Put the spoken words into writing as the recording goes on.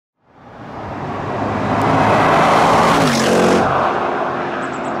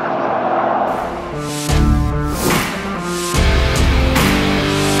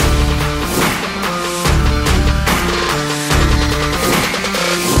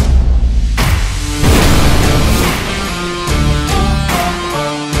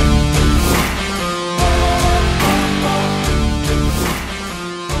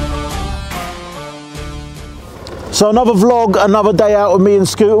So another vlog, another day out with me and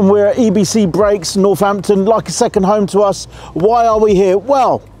Scoot, and we're at EBC Brakes, Northampton, like a second home to us. Why are we here?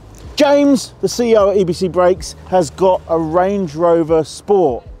 Well, James, the CEO at EBC Brakes, has got a Range Rover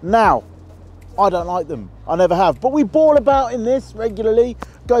Sport. Now, I don't like them, I never have, but we bawl about in this regularly,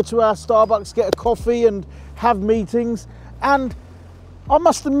 go to our Starbucks, get a coffee and have meetings, and I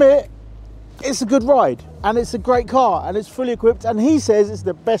must admit, it's a good ride, and it's a great car, and it's fully equipped, and he says it's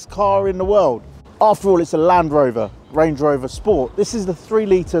the best car in the world. After all, it's a Land Rover, Range Rover Sport. This is the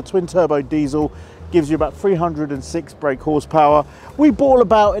 3-litre twin-turbo diesel, gives you about 306 brake horsepower. We bawl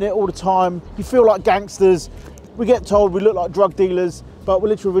about in it all the time. You feel like gangsters. We get told we look like drug dealers, but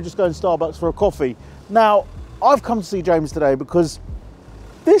we're just going to Starbucks for a coffee. Now, I've come to see James today because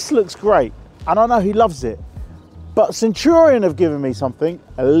this looks great, and I know he loves it. But Centurion have given me something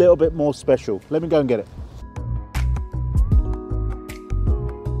a little bit more special. Let me go and get it.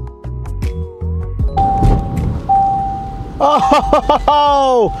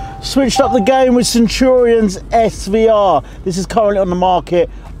 Oh, switched up the game with Centurion's SVR. This is currently on the market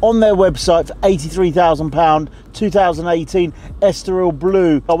on their website for £83,000, 2018 Estral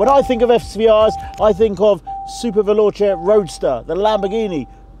blue. When I think of SVRs, I think of Super Veloce Roadster, the Lamborghini.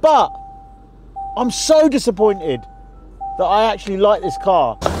 But I'm so disappointed that I actually like this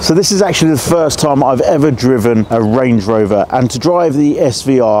car. So this is actually the first time I've ever driven a Range Rover, and to drive the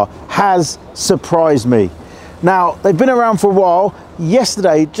SVR has surprised me. Now, they've been around for a while.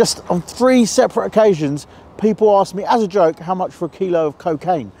 Yesterday, just on 3 separate occasions, people asked me as a joke how much for a kilo of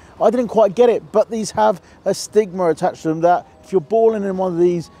cocaine. I didn't quite get it, but these have a stigma attached to them that if you're balling in one of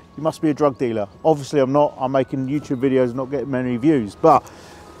these, you must be a drug dealer. Obviously I'm not. I'm making YouTube videos, not getting many views, but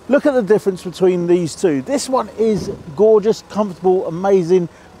look at the difference between these two. This one is gorgeous, comfortable, amazing,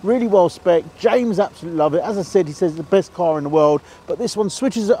 really well spec. James absolutely love it. As I said, he says it's the best car in the world, but this one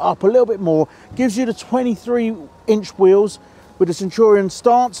switches it up a little bit more, gives you the 23-inch wheels with the Centurion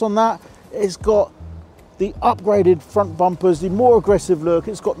stance on that. It's got the upgraded front bumpers, the more aggressive look.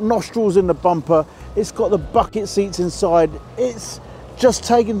 It's got nostrils in the bumper. It's got the bucket seats inside. It's just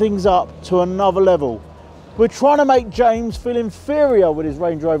taking things up to another level. We're trying to make James feel inferior with his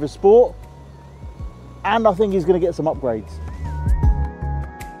Range Rover Sport, and I think he's going to get some upgrades.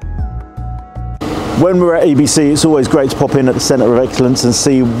 When we're at EBC, it's always great to pop in at the Centre of Excellence and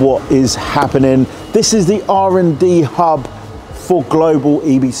see what is happening. This is the R&D hub for global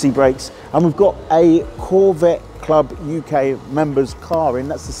EBC Brakes, and we've got a Corvette Club UK members car in.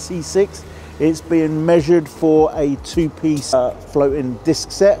 That's the C6. It's being measured for a 2-piece floating disc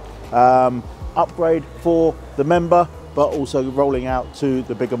set. Upgrade for the member, but also rolling out to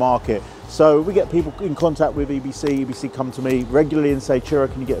the bigger market. So we get people in contact with EBC. EBC come to me regularly and say, Ciro,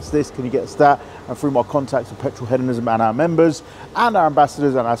 can you get us this? Can you get us that? And through my contacts with Petrolheadonism and our members and our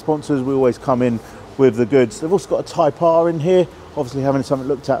ambassadors and our sponsors, we always come in with the goods. They've also got a Type R in here, obviously having something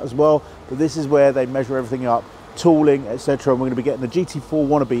looked at as well. But this is where they measure everything up, tooling, etc. And we're going to be getting the GT4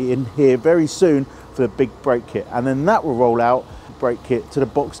 Wannabe in here very soon for the big brake kit. And then that will roll out brake kit to the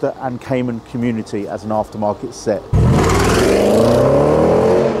Boxster and Cayman community as an aftermarket set.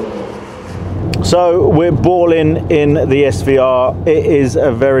 So we're balling in the SVR. It is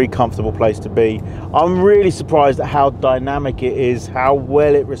a very comfortable place to be. I'm really surprised at how dynamic it is, how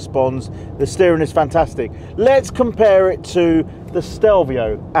well it responds. The steering is fantastic. Let's compare it to the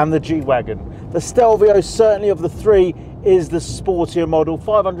Stelvio and the G-Wagon. The Stelvio, certainly of the 3, is the sportier model,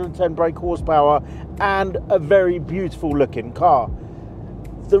 510 brake horsepower and a very beautiful looking car.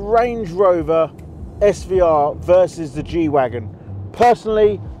 The Range Rover SVR versus the G-Wagon.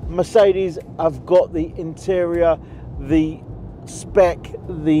 Personally, Mercedes have got the interior, the spec,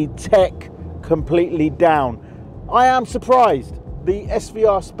 the tech completely down. I am surprised. The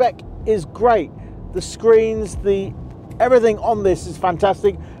SVR spec is great. The screens, everything on this is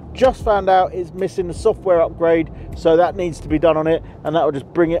fantastic. Just found out it's missing the software upgrade, so that needs to be done on it, and that will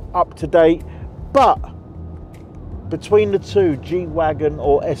just bring it up to date. But between the two, G-Wagon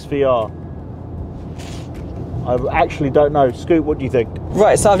or SVR, I actually don't know. Scoot, what do you think?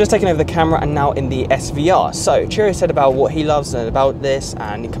 Right, so I've just taken over the camera and now in the SVR. So Ciro said about what he loves and about this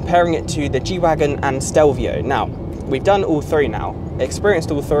and comparing it to the G-Wagon and Stelvio. Now, we've done all 3 now,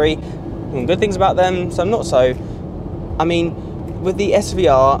 experienced all 3, good things about them, some not so. I mean, with the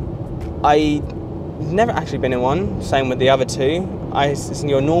SVR, I've never actually been in one, same with the other 2. It's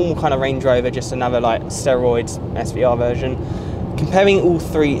your normal kind of Range Rover, just another like steroids SVR version. Comparing all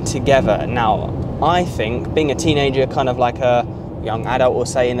 3 together, now, I think, being a teenager, kind of like a young adult, or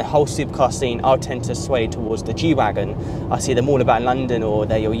say in the whole supercar scene, I'll tend to sway towards the G-Wagon. I see them all about in London, or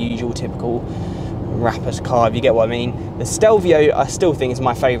they're your usual typical rapper's car, if you get what I mean. The Stelvio I still think is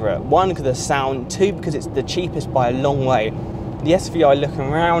my favourite. One, because of the sound, two, because it's the cheapest by a long way. The SVR looking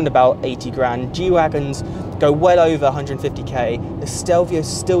around about 80 grand. G-Wagons go well over 150k. The Stelvio is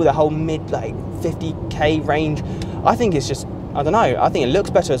still the whole mid like 50k range. I think it's just, I don't know, I think it looks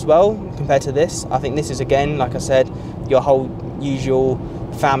better as well compared to this. I think this is, again, like I said, your whole usual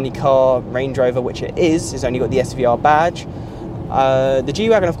family car Range Rover, which it is. It's only got the SVR badge. The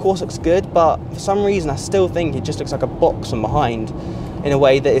G-Wagon of course looks good, but for some reason I still think it just looks like a box from behind in a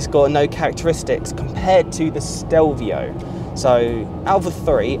way that it's got no characteristics compared to the Stelvio. So out of the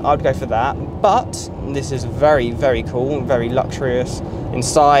three, I'd go for that. But this is very, very cool, very luxurious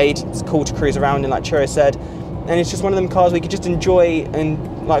inside. It's cool to cruise around in, like Ciro said. And it's just one of them cars we could just enjoy,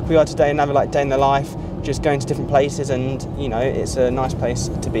 and like we are today, another like day in the life, just going to different places, and you know, it's a nice place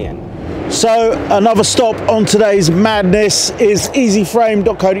to be in. So another stop on today's madness is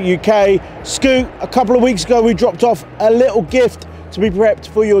easyframe.co.uk. Scoot, a couple of weeks ago we dropped off a little gift to be prepped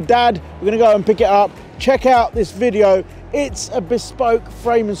for your dad. We're going to go and pick it up. Check out this video. It's a bespoke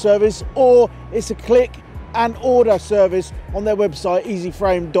framing service, or it's a click and order service on their website,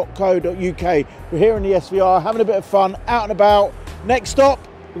 easyframe.co.uk. We're here in the SVR having a bit of fun, out and about. Next stop,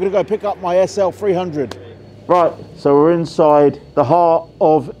 we're going to go pick up my SL 300. Right, so we're inside the heart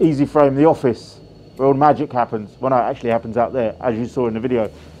of Easy Frame, the office, where all magic happens. Well, no, it actually happens out there, as you saw in the video.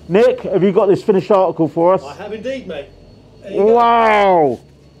 Nick, have you got this finished article for us? I have indeed, mate. Wow!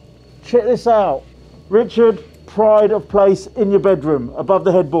 Check this out. Richard, pride of place in your bedroom, above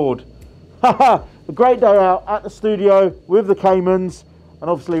the headboard. Haha, a great day out at the studio with the Caymans. And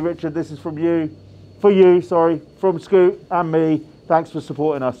obviously, Richard, this is from you, from Scoot and me. Thanks for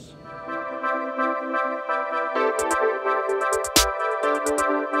supporting us.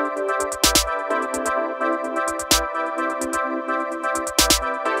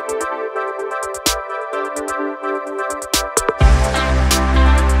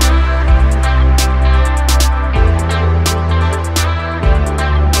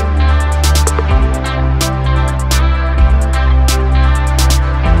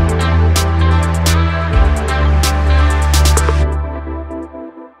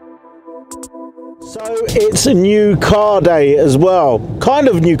 It's a new car day as well, kind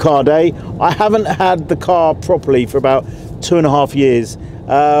of new car day. I haven't had the car properly for about 2.5 years.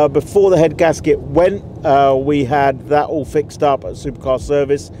 Before the head gasket went, we had that all fixed up at Supercar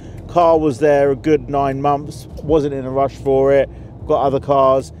Service. Car was there a good 9 months, wasn't in a rush for it, got other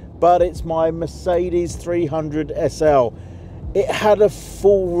cars, but it's my Mercedes 300 SL. It had a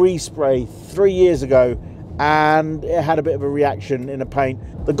full respray 3 years ago, and it had a bit of a reaction in the paint.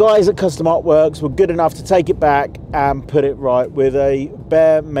 The guys at Custom Artworks were good enough to take it back and put it right with a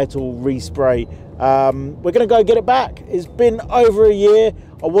bare metal respray. We're going to go get it back. It's been over a year.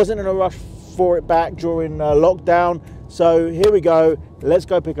 I wasn't in a rush for it back during lockdown. So here we go. Let's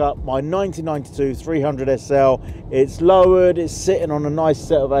go pick up my 1992 300 SL. It's lowered. It's sitting on a nice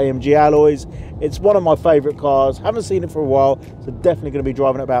set of AMG alloys. It's one of my favourite cars. Haven't seen it for a while, so definitely going to be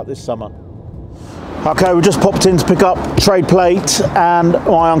driving it about this summer. Okay, we just popped in to pick up trade plate and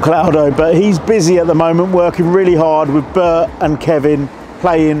my Uncle Aldo, but he's busy at the moment working really hard with Bert and Kevin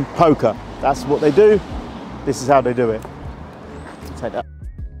playing poker. That's what they do. This is how they do it. Take that.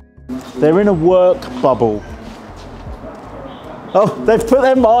 They're in a work bubble. Oh, they've put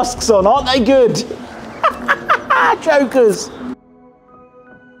their masks on, aren't they good? Jokers.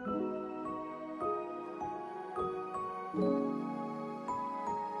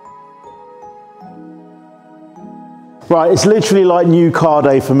 Right, it's literally like new car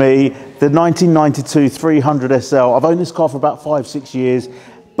day for me. The 1992 300 SL. I've owned this car for about 5-6 years,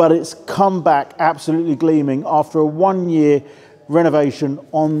 but it's come back absolutely gleaming after a 1-year renovation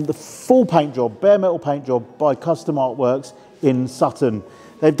on the full paint job, bare metal paint job by Custom Artworks in Sutton.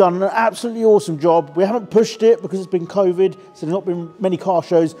 They've done an absolutely awesome job. We haven't pushed it because it's been COVID, so there's not been many car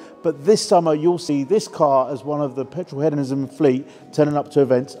shows, but this summer you'll see this car as one of the Petrolheadonism fleet turning up to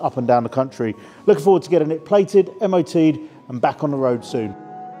events up and down the country. Looking forward to getting it plated, MOT'd, and back on the road soon.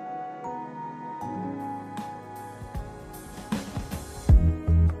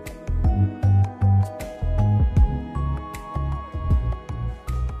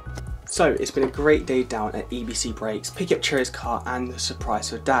 So it's been a great day down at EBC Brakes, picking up Ciro's car and the surprise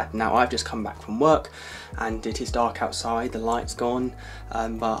for Dad. Now I've just come back from work and it is dark outside, the light's gone,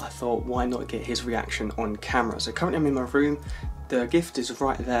 but I thought why not get his reaction on camera. So currently I'm in my room, the gift is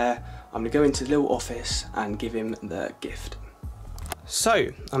right there. I'm gonna go into the little office and give him the gift. So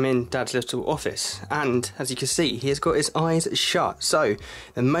I'm in Dad's little office and as you can see he has got his eyes shut. So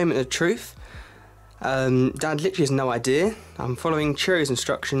the moment of truth, Dad literally has no idea. I'm following Ciro's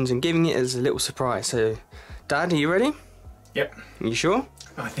instructions and giving it as a little surprise. So, Dad, are you ready? Yep. Are you sure?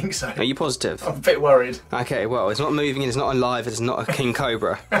 I think so. Are you positive? I'm a bit worried. Okay, well, it's not moving, it's not alive, it's not a king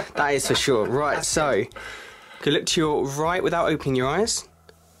cobra. That is for sure. Right, so, you can look to your right without opening your eyes.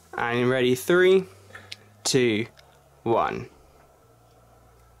 And ready, 3, 2, 1.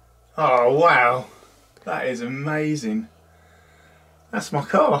 Oh, wow. That is amazing. That's my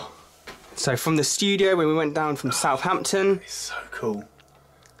car. So from the studio when we went down from Southampton. It's so cool.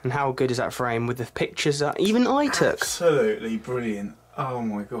 And how good is that frame with the pictures that even I took? Absolutely brilliant. Oh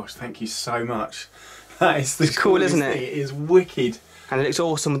my gosh, thank you so much. That is the cool, isn't it? Thing. It is wicked. And it looks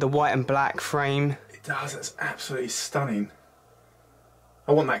awesome with the white and black frame. It does, it's absolutely stunning.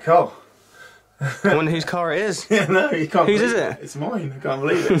 I want that car. I wonder whose car it is. Yeah, no, you can't. Whose is it? It's mine. I can't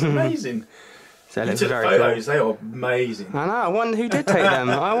believe it. It's amazing. So it You looks took very photos, cool. they are amazing. I know, I wonder who did take them.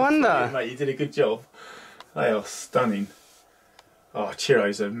 I wonder. Mate, you did a good job. They are stunning. Oh,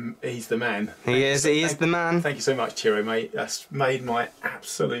 Ciro's he's the man. He is the man. Thank you so much, Ciro, mate. That's made my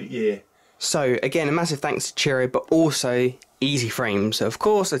absolute year. So again, a massive thanks to Ciro, but also Easy Frames. So of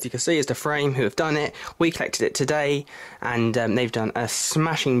course, as you can see, is the frame who have done it. We collected it today, and they've done a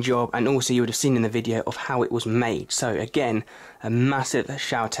smashing job. And also, you would have seen in the video of how it was made. So again, a massive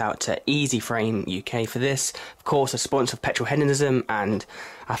shout out to Easy Frame UK for this. Of course, a sponsor of Petrolheadonism, and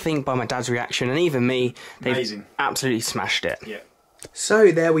I think by my dad's reaction and even me, they've absolutely smashed it. Yeah.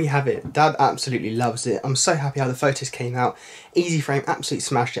 So there we have it. Dad absolutely loves it. I'm so happy how the photos came out. Easy Frame absolutely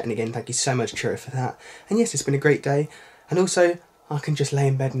smashed it, and again, thank you so much, Ciro, for that. And yes, it's been a great day. And also, I can just lay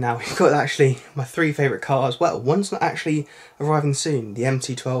in bed now. We've got actually my 3 favourite cars. Well, one's not actually arriving soon, the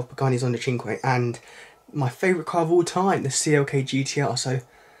MT12 Pagani Zonda Cinque, and my favourite car of all time, the CLK GTR. So,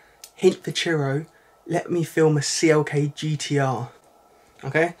 hint for Ciro, let me film a CLK GTR.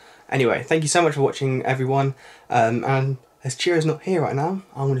 Okay? Anyway, thank you so much for watching, everyone. And as Ciro's not here right now,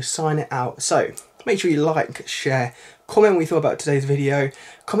 I'm going to sign it out. So, make sure you like, share, comment what you thought about today's video.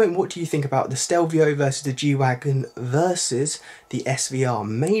 Comment what do you think about the Stelvio versus the G-Wagon versus the SVR.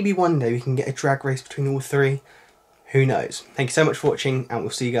 Maybe one day we can get a drag race between all 3. Who knows? Thank you so much for watching, and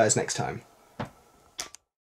we'll see you guys next time.